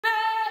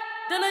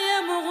RI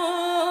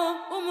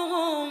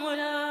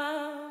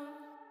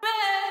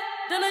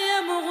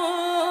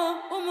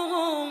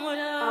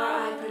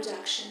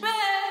Production.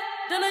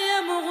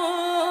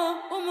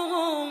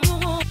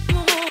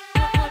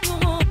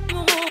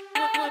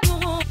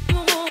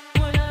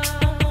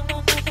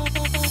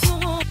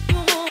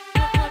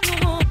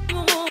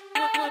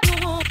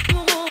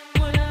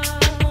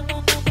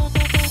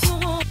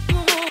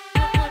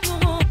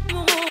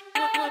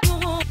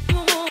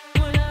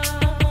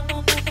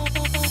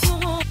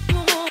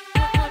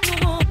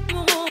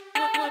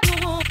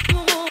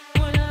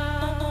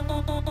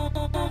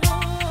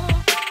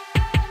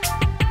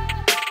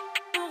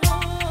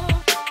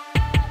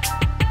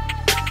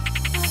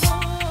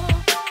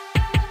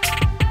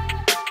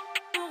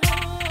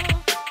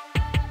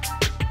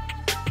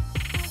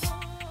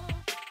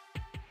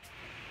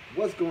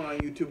 What's going on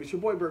YouTube? It's your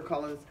boy Bert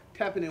Collins,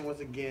 tapping in once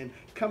again,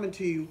 coming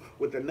to you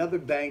with another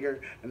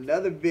banger,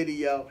 another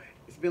video.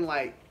 It's been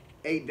like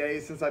 8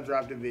 days since I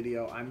dropped a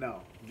video. I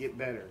know, get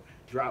better,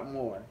 drop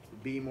more,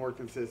 be more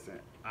consistent.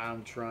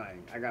 I'm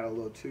trying. I got a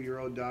little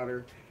 2-year-old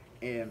daughter,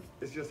 and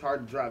it's just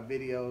hard to drop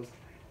videos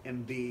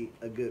and be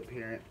a good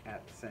parent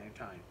at the same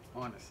time,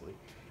 honestly.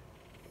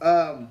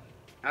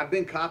 I've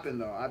been copping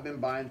though. I've been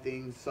buying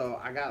things, so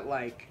I got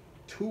like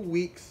 2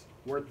 weeks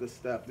worth of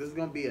stuff. This is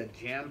gonna be a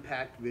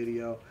jam-packed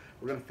video.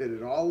 We're gonna fit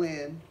it all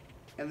in,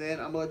 and then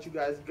I'm gonna let you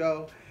guys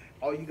go.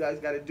 All you guys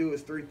got to do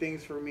is 3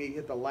 things for me: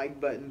 hit the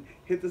like button,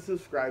 hit the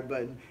subscribe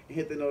button, and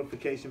hit the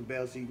notification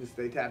bell so you can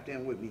stay tapped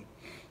in with me.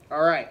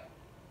 All right,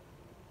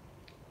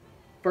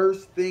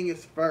 first thing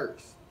is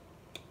first,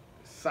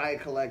 Saya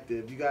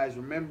Collective. You guys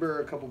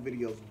remember a couple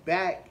videos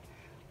back,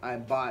 I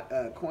bought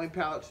a coin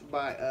pouch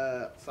by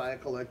Saya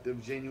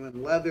Collective,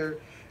 genuine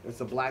leather.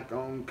 It's a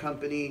black-owned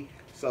company,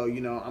 so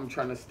you know I'm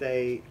trying to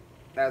stay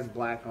as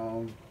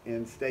black-owned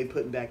and stay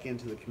putting back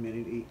into the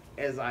community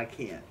as I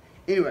can.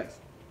 Anyways,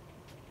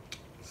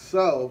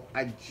 so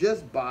I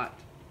just bought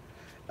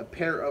a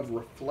pair of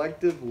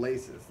reflective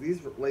laces.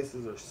 These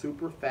laces are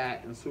super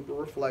fat and super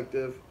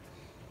reflective.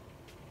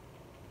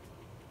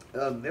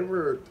 They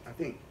were, I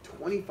think,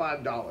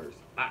 $25.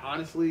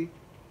 I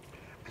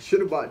should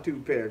have bought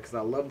 2 pairs because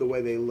I love the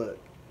way they look.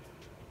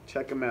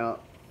 Check them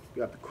out.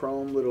 Got the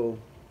chrome little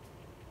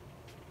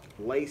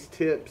lace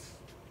tips.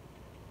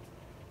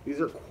 These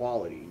are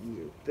quality. These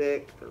are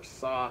thick, they're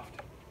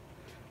soft,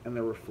 and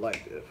they're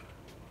reflective.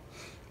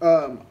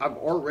 I've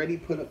already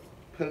put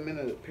them in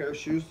a pair of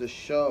shoes to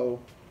show.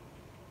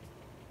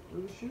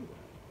 Where's the shoe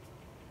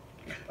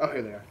at? Oh,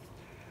 here they are.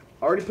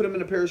 I already put them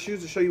in a pair of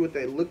shoes to show you what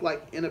they look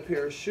like in a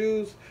pair of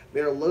shoes.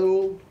 They're a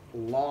little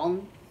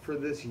long for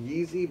this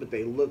Yeezy, but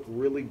they look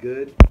really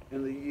good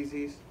in the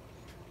Yeezys.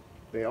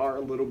 They are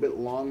a little bit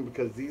long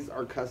because these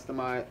are custom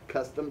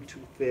to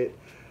fit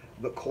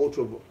the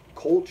Culture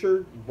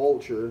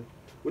Vulture,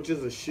 which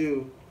is a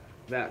shoe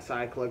that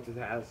Saya Collective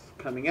has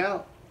coming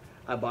out.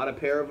 I bought a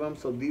pair of them,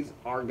 so these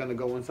are going to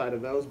go inside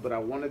of those, but I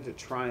wanted to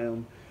try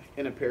them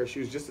in a pair of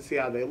shoes just to see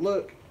how they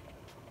look.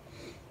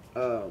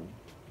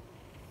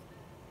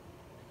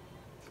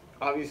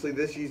 Obviously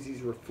this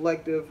Yeezy's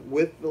reflective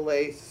with the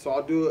lace, so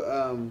I'll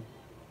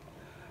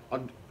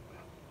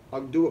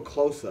do a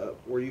close-up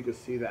where you can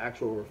see the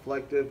actual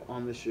reflective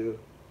on the shoe.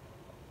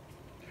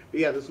 But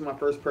yeah, this is my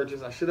first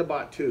purchase. I should have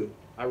bought 2.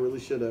 I really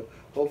should have.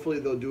 Hopefully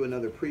they'll do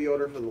another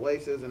pre-order for the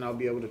laces and I'll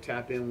be able to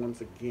tap in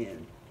once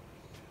again.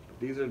 But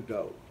these are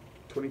dope.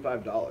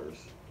 $25.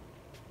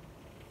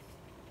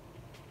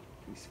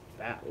 These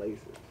fat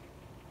laces.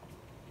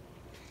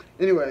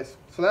 Anyways,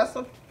 so that's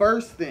the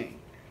first thing.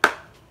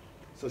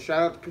 So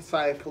shout out to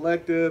Saya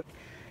Collective.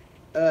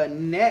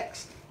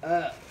 Next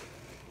up,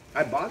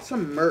 I bought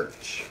some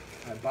merch.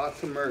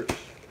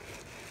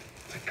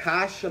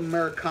 Takashi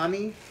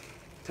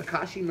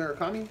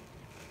Murakami.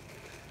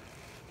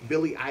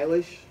 Billie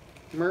Eilish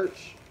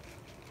merch.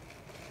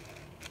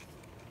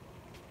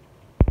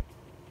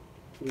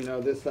 You know,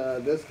 this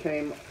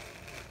came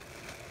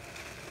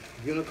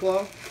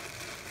Uniqlo.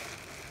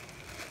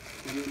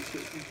 You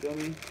feel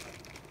me?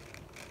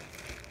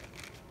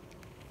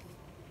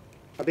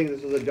 I think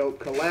this was a dope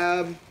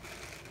collab.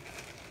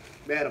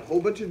 They had a whole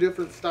bunch of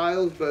different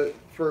styles, but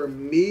for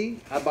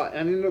me, I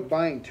ended up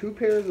buying 2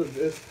 pairs of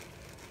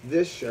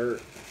this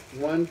shirt.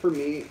 One for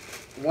me,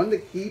 one to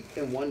keep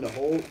and one to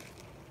hold.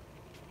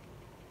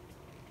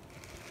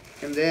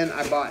 And then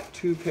I bought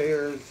 2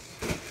 pairs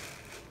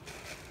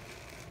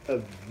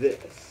of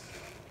this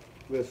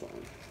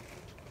one.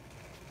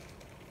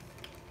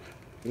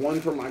 One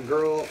for my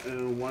girl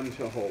and one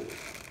to hold.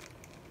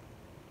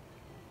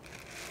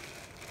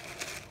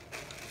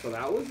 So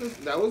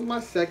that was my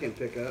second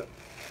pickup.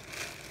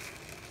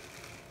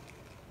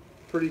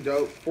 Pretty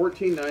dope.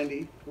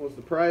 $14.90 was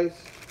the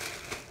price.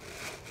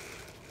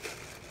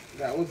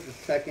 That was the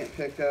second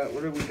pickup.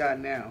 What do we got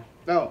now?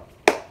 Oh,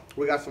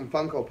 we got some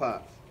Funko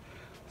Pops.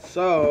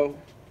 So,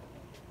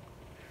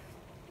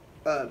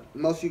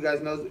 most of you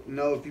guys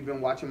know if you've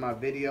been watching my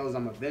videos,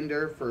 I'm a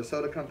vendor for a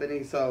soda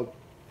company. So,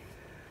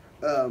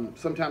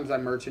 Sometimes I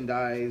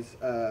merchandise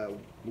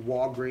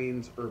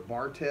Walgreens or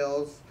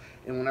Bartels,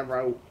 and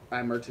whenever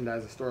I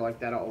merchandise a store like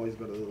that, I always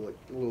go to the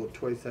little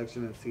toy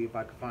section and see if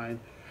I can find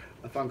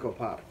a Funko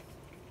Pop.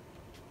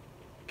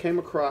 Came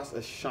across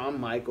a Shawn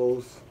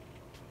Michaels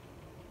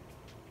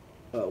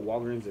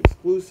Walgreens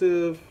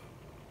exclusive.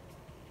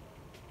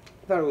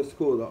 I thought it was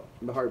cool though.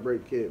 The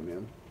Heartbreak Kid,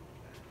 man.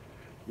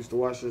 Used to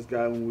watch this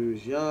guy when we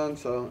was young,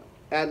 so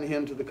adding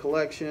him to the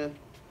collection.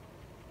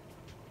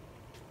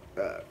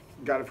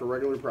 Got it for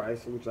regular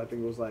price, which I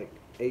think was like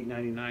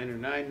 $8.99 or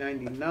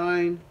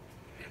 $9.99.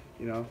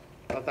 You know,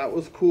 thought that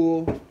was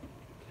cool.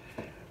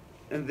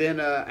 And then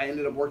I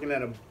ended up working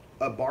at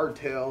a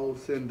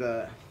Bartels and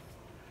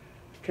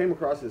came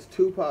across this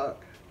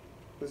Tupac.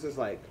 This is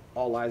like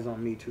All Eyes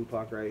on Me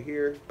Tupac right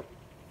here.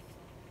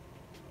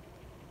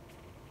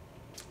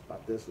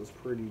 Thought this was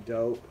pretty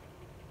dope.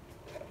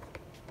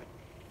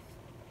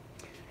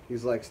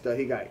 He's like stuff.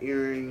 He got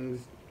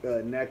earrings,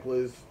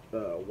 necklace,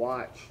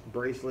 watch,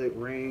 bracelet,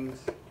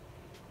 rings,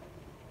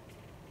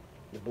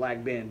 the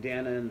black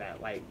bandana, and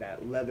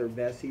that leather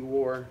vest he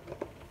wore.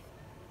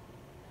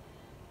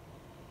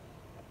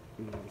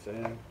 You know what I'm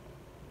saying?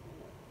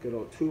 Good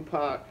old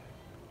Tupac.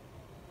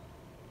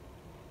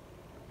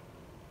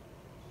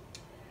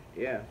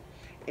 Yeah.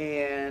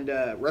 And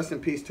rest in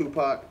peace,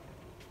 Tupac.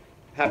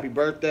 Happy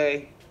birthday.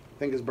 I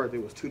think his birthday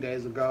was 2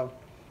 days ago.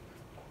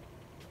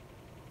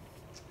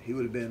 He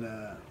would have been,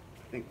 I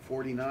think,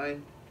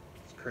 49.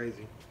 It's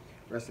crazy.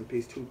 Rest in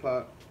peace,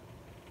 Tupac.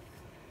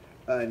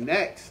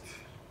 Next,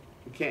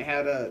 you can't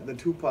have the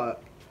Tupac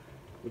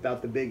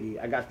without the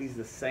Biggie. I got these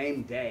the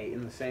same day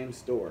in the same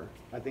store.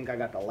 I think I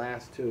got the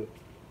last two.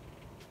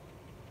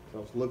 So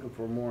I was looking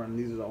for more, and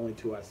these are the only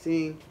two I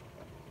seen.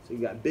 So you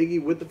got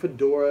Biggie with the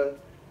fedora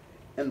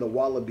and the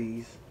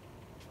Wallabies.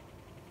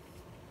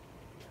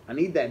 I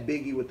need that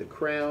Biggie with the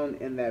crown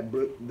and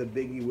the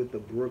Biggie with the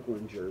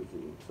Brooklyn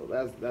jersey. So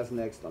that's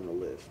next on the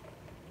list.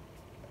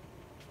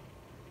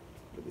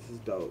 But this is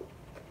dope.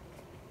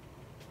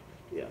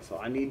 Yeah, so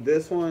I need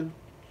this one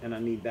and I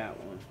need that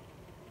one.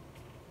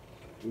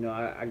 You know,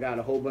 I got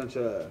a whole bunch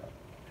of...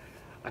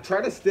 I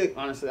try to stick,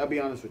 honestly, I'll be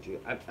honest with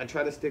you. I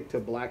try to stick to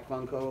black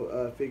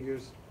Funko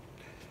figures.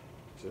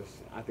 Just,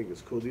 I think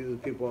it's cool. These are the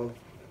people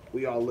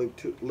we all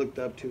looked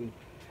up to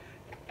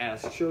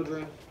as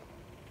children.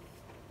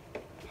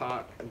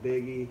 Pac,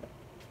 Biggie.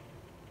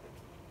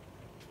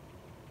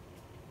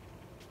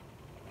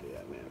 Yeah,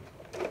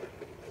 man.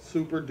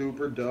 Super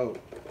duper dope.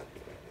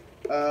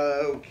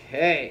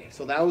 Okay,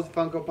 so that was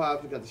Funko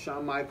Pops. We got the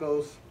Shawn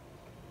Michaels,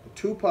 the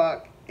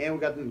Tupac, and we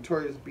got the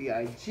Notorious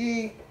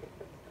B.I.G.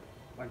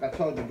 Like I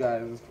told you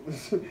guys,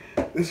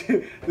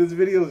 this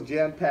video is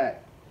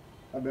jam-packed.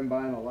 I've been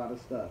buying a lot of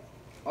stuff.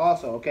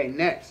 Also, okay,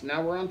 next.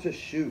 Now we're on to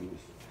shoes.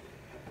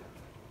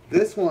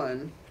 This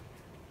one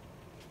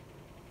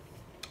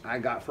I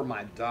got for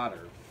my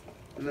daughter.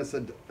 And it's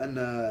an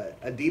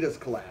Adidas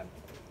collab.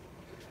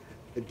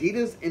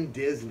 Adidas and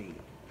Disney.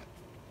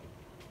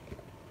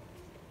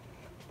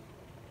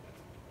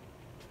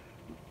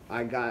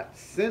 I got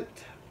sent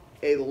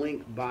a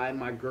link by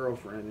my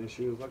girlfriend, and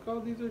she was like, oh,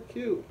 these are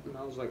cute. And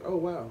I was like, oh,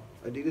 wow.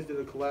 Adidas did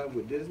a collab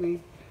with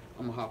Disney.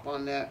 I'm going to hop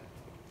on that.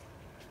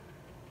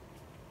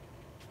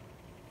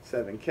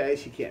 $7K.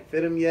 She can't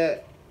fit them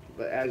yet.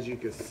 But as you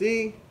can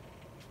see,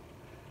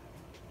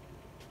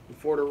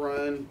 before the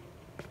run,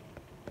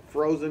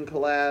 Frozen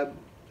collab,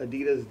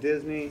 Adidas,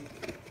 Disney.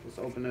 Let's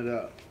open it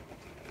up.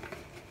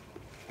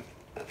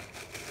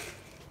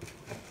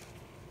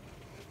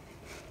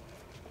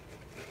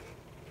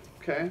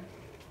 Okay.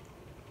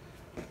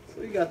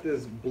 So you got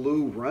this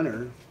blue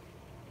runner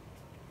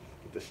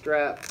with the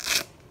strap.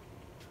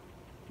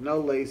 No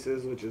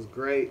laces, which is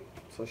great,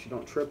 so she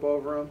don't trip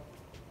over them.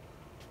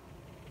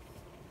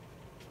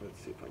 Let's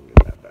see if I can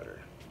get that better.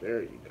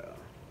 There you go.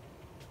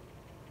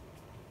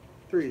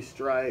 3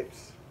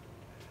 stripes.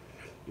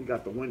 You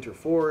got the Winter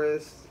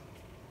Forest.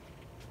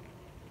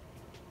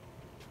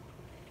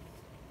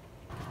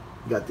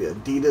 You got the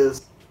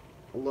Adidas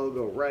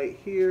logo right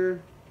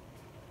here.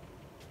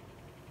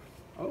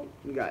 Oh,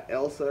 we got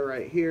Elsa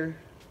right here.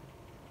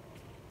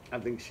 I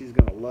think she's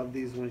going to love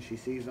these when she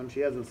sees them. She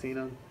hasn't seen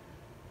them.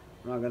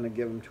 I'm not going to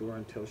give them to her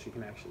until she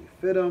can actually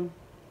fit them.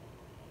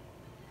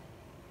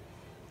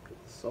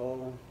 The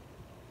sole,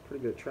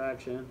 pretty good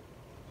traction.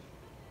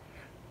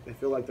 I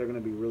feel like they're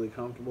going to be really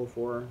comfortable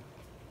for her.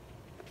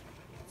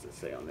 What's it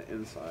say on the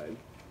inside?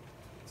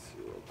 Let's see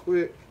real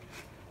quick.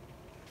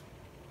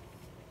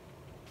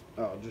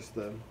 Oh, just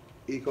the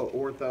Eco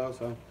Ortho,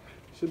 so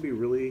should be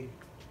really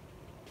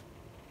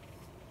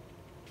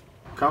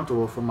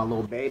comfortable for my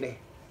little baby.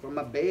 For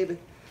my baby.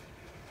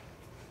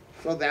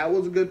 So that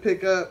was a good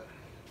pickup.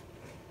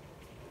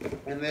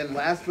 And then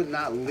last but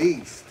not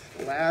least.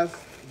 Does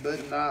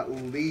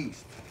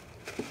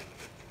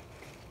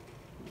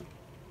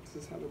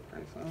this have the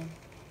price on?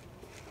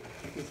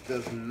 This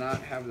does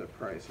not have the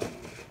price on it.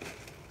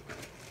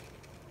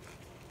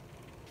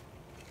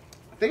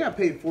 I think I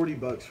paid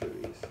 $40 for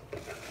these.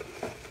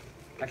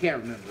 I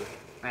can't remember.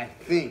 I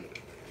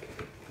think.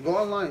 Go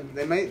online.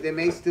 They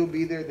may still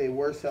be there. They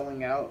were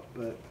selling out,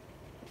 but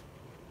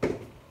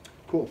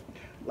cool.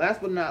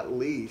 Last but not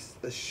least,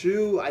 a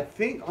shoe. I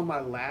think on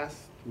my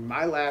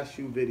last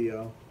shoe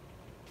video,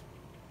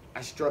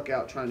 I struck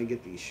out trying to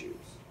get these shoes,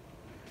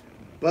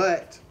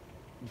 but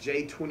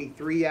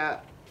J23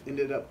 app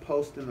ended up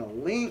posting a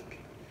link,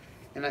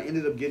 and I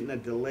ended up getting a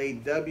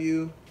delayed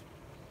W,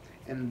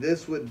 and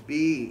this would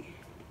be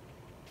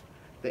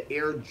the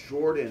Air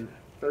Jordan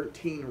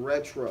 13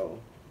 Retro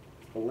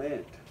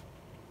Flint.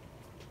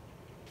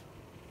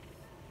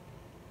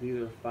 These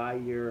are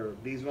 5-year.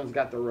 These ones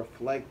got the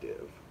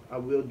reflective. I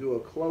will do a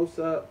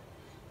close-up.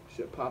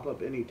 Should pop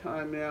up any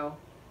time now.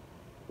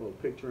 A little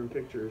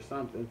picture-in-picture or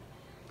something.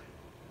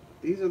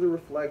 These are the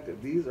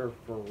reflective. These are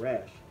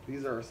fresh.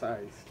 These are a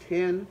size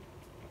 10.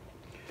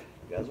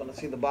 You guys want to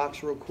see the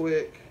box real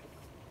quick?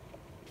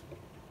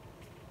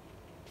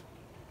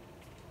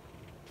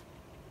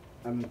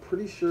 I'm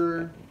pretty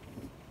sure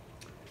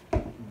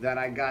that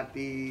I got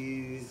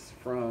these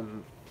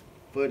from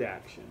Foot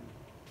Action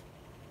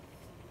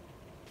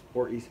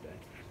or East Bay.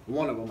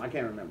 One of them, I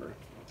can't remember.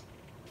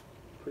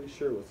 Pretty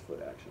sure it was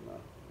Foot Action though.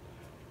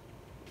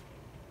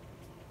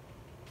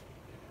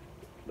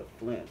 The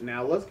Flint.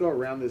 Now let's go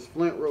around this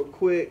Flint real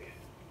quick.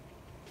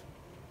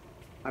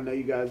 I know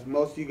you guys,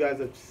 most of you guys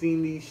have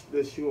seen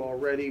this shoe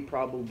already,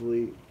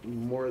 probably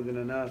more than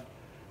enough.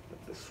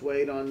 But the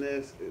suede on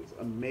this is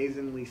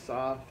amazingly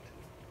soft.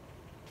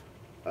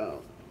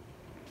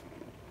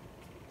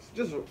 It's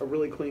just a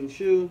really clean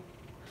shoe.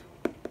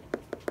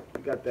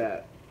 You got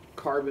that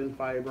carbon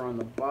fiber on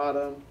the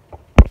bottom.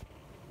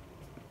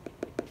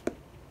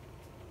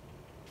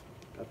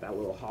 Got that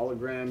little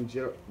hologram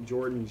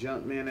Jordan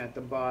Jumpman at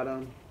the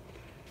bottom.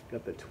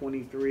 Got the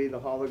 23, the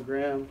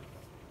hologram.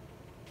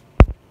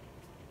 I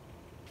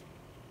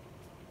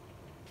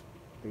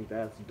think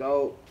that's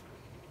dope.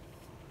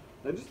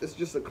 It's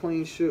just a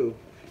clean shoe.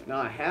 Now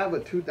I have a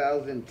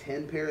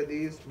 2010 pair of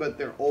these, but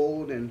they're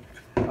old and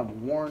I've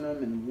worn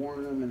them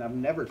and I've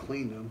never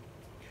cleaned them.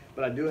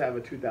 But I do have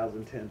a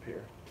 2010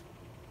 pair.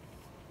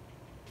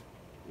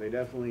 They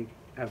definitely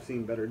have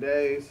seen better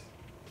days.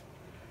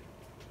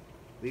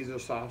 These are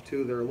soft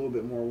too. They're a little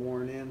bit more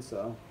worn in,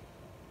 so.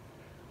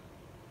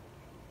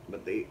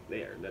 But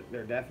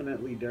they're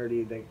definitely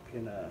dirty. They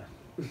can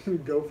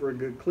go for a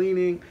good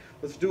cleaning.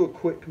 Let's do a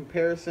quick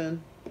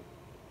comparison.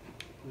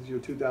 This is your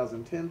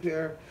 2010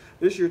 pair.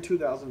 This is your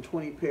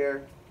 2020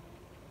 pair.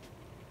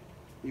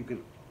 You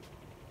can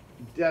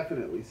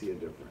definitely see a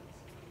difference.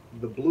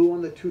 The blue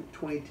on the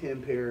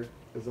 2010 pair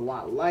is a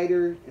lot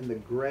lighter, and the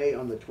gray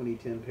on the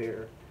 2010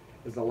 pair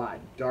is a lot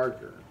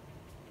darker.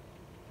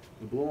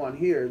 The blue on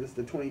here, this is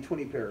the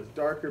 2020 pair, is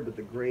darker, but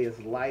the gray is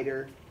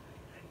lighter.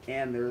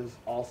 And there's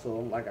also,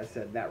 like I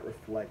said, that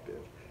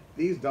reflective.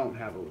 These don't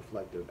have a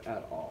reflective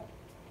at all.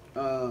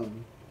 I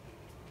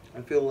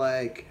feel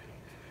like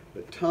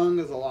the tongue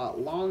is a lot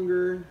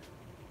longer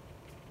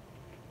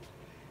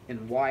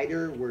and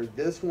wider, where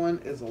this one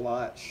is a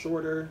lot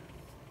shorter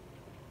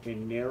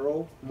and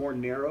narrow, more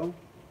narrow.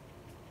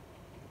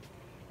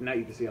 Now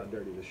you can see how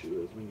dirty the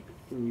shoe is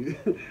when you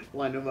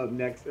line them up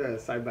next,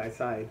 side by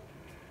side.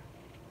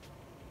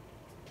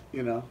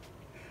 You know,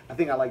 I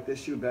think I like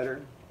this shoe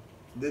better.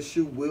 This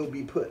shoe will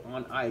be put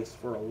on ice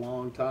for a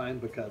long time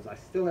because I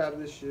still have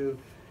this shoe,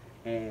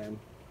 and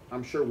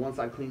I'm sure once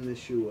I clean this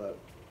shoe up,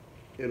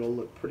 it'll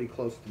look pretty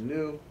close to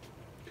new.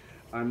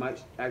 I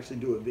might actually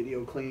do a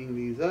video cleaning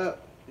these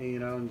up, and, you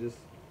know, and just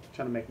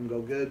trying to make them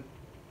go good.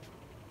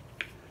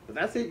 But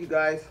that's it, you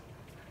guys.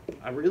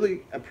 I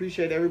really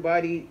appreciate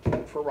everybody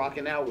for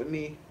rocking out with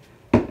me.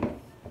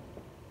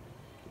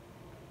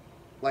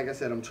 Like I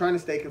said, I'm trying to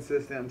stay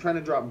consistent. I'm trying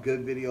to drop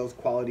good videos,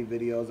 quality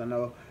videos. I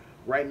know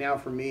right now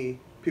for me,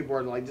 people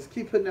are like, just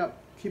keep putting out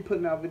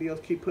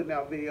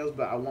videos,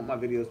 but I want my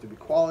videos to be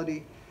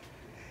quality.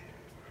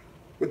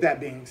 With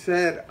that being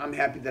said, I'm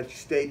happy that you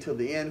stayed till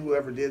the end.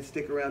 Whoever did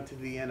stick around to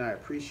the end, I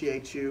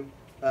appreciate you.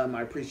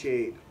 I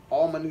appreciate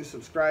all my new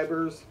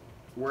subscribers.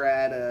 We're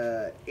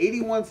at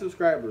 81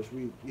 subscribers.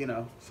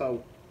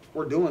 So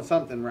we're doing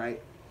something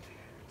right.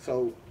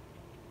 So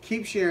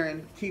keep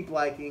sharing, keep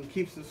liking,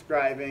 keep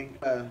subscribing.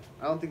 I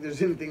don't think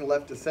there's anything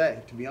left to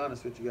say, to be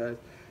honest with you guys.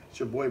 It's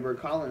your boy, Bert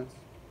Collins.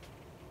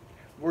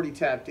 I've already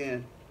tapped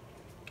in,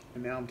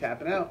 and now I'm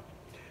tapping out.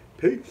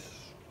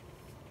 Peace.